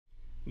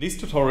This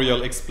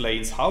tutorial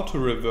explains how to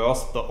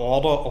reverse the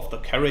order of the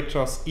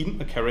characters in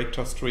a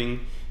character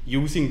string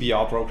using the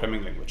R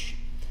programming language.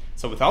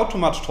 So without too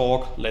much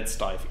talk, let's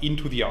dive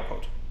into the R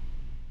code.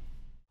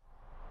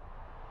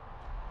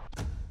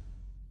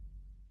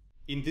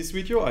 In this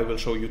video I will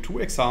show you two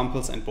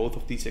examples, and both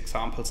of these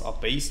examples are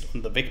based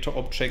on the vector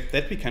object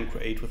that we can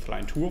create with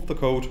line 2 of the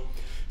code.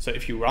 So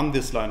if you run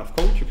this line of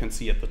code, you can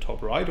see at the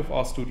top right of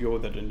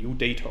RStudio that a new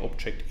data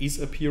object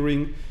is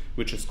appearing,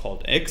 which is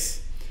called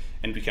x.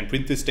 And we can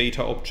print this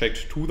data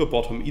object to the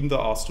bottom in the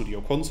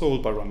RStudio console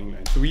by running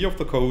line 3 of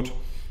the code.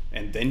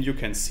 And then you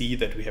can see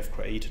that we have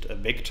created a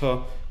vector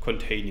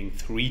containing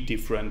 3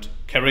 different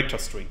character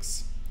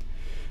strings.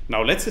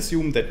 Now let's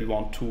assume that we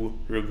want to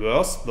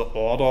reverse the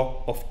order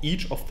of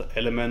each of the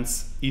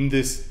elements in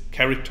this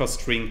character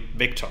string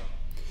vector.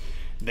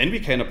 Then we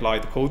can apply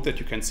the code that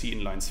you can see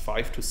in lines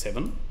 5 to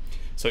 7.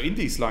 So in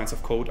these lines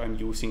of code I'm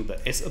using the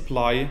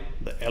sapply,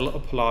 the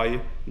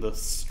lapply, the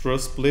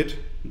strsplit,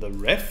 the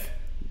ref,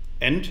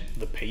 and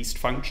the paste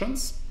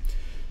functions.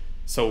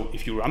 So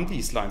if you run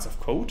these lines of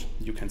code,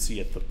 you can see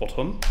at the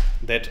bottom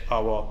that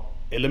our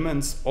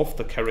elements of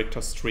the character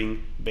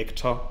string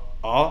vector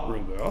are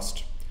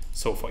reversed.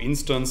 So for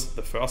instance,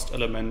 the first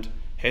element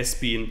has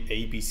been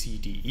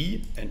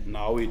ABCDE and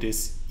now it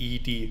is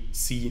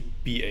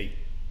EDCBA.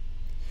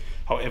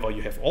 However,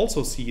 you have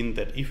also seen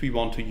that if we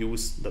want to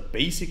use the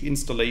basic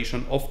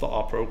installation of the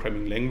R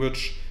programming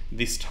language,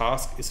 this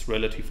task is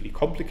relatively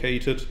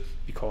complicated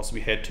because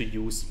we had to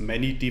use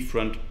many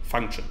different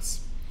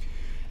functions.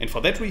 And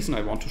for that reason,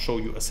 I want to show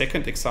you a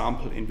second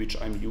example in which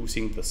I'm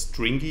using the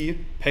stringi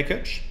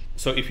package.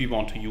 So if we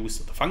want to use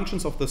the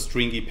functions of the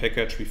stringi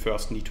package, we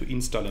first need to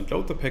install and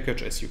load the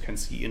package, as you can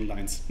see in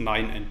lines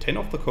 9 and 10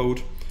 of the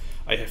code.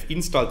 I have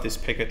installed this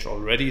package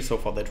already, so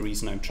for that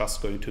reason I'm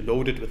just going to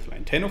load it with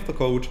line 10 of the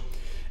code.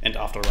 And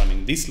after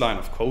running this line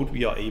of code,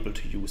 we are able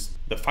to use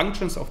the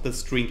functions of the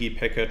stringi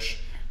package,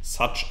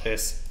 such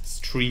as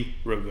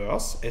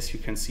str_reverse, as you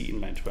can see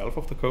in line 12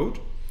 of the code.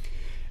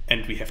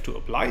 And we have to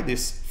apply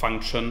this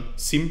function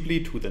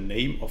simply to the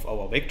name of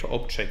our vector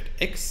object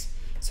x.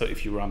 So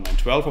if you run line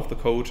 12 of the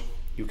code,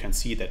 you can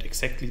see that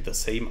exactly the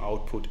same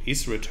output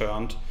is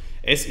returned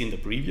as in the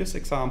previous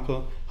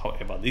example.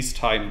 However, this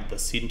time the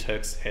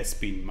syntax has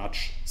been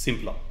much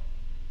simpler.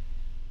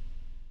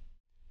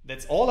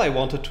 That's all I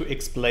wanted to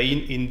explain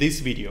in this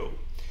video.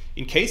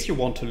 In case you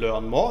want to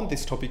learn more on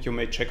this topic, you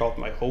may check out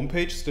my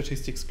homepage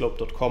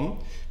statisticsglobe.com,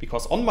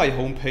 because on my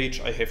homepage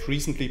I have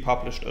recently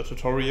published a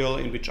tutorial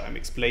in which I'm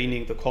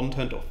explaining the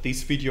content of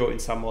this video in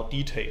some more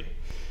detail.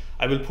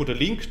 I will put a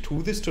link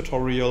to this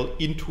tutorial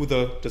into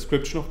the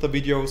description of the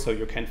video so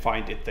you can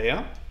find it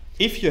there.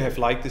 If you have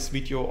liked this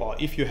video or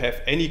if you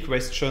have any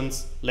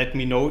questions, let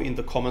me know in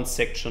the comments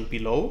section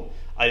below.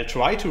 I'll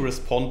try to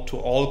respond to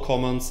all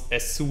comments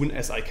as soon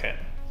as I can.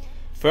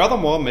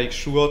 Furthermore, make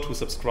sure to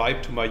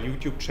subscribe to my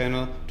YouTube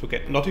channel to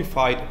get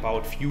notified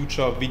about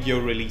future video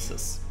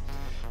releases.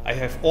 I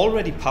have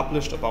already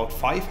published about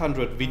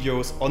 500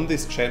 videos on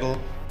this channel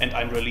and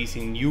I'm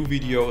releasing new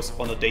videos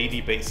on a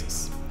daily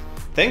basis.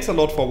 Thanks a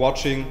lot for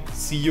watching.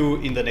 See you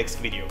in the next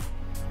video.